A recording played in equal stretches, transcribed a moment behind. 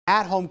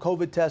At-home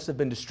COVID tests have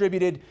been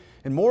distributed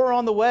and more are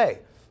on the way.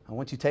 And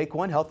once you take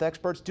one, health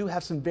experts do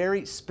have some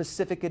very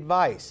specific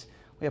advice.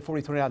 We have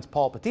 4029's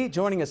Paul Petit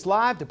joining us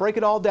live to break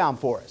it all down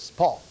for us.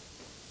 Paul.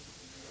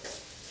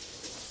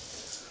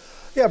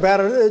 Yeah, Brad,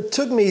 it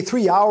took me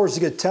 3 hours to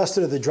get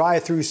tested at the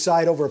drive-through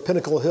site over at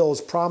Pinnacle Hills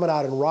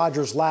Promenade in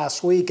Rogers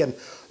last week, and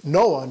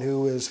no one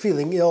who is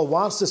feeling ill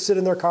wants to sit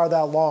in their car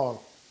that long.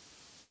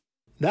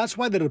 That's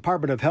why the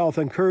Department of Health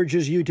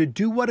encourages you to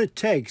do what it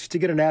takes to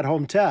get an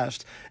at-home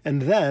test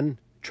and then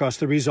trust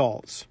the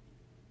results.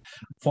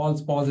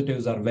 False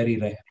positives are very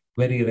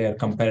rare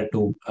compared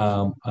to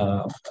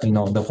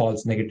the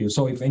false negatives.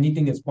 So if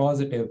anything is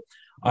positive,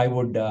 I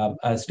would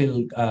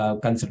still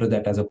consider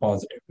that as a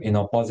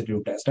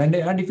positive test.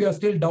 And if you are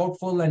still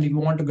doubtful and if you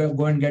want to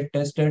go and get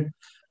tested,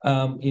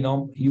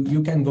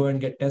 you can go and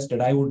get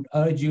tested. I would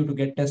urge you to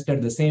get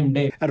tested the same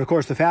day. And of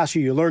course, the faster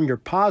you learn you're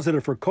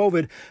positive for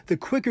COVID, the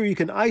quicker you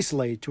can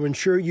isolate to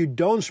ensure you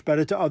don't spread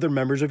it to other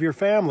members of your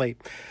family.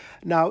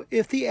 Now,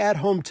 if the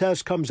at-home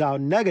test comes out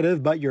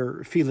negative, but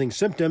you're feeling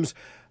symptoms,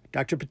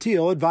 Dr.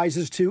 Patil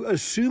advises to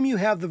assume you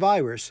have the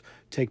virus,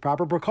 take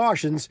proper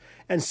precautions,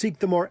 and seek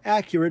the more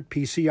accurate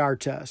PCR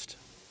test.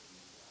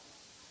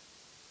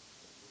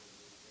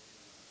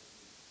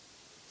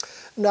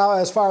 Now,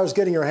 as far as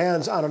getting your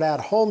hands on an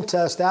at-home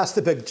test, that's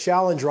the big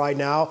challenge right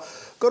now.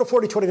 Go to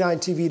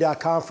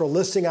 4029tv.com for a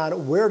listing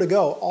on where to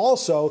go.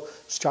 Also,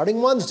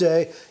 starting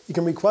Wednesday, you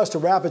can request a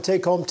rapid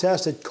take-home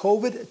test at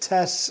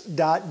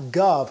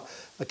covidtests.gov.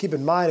 Now, keep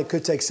in mind, it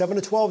could take 7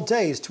 to 12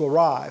 days to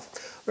arrive.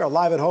 We are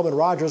live at home in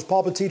Rogers.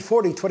 Paul Petit,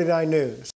 4029 News.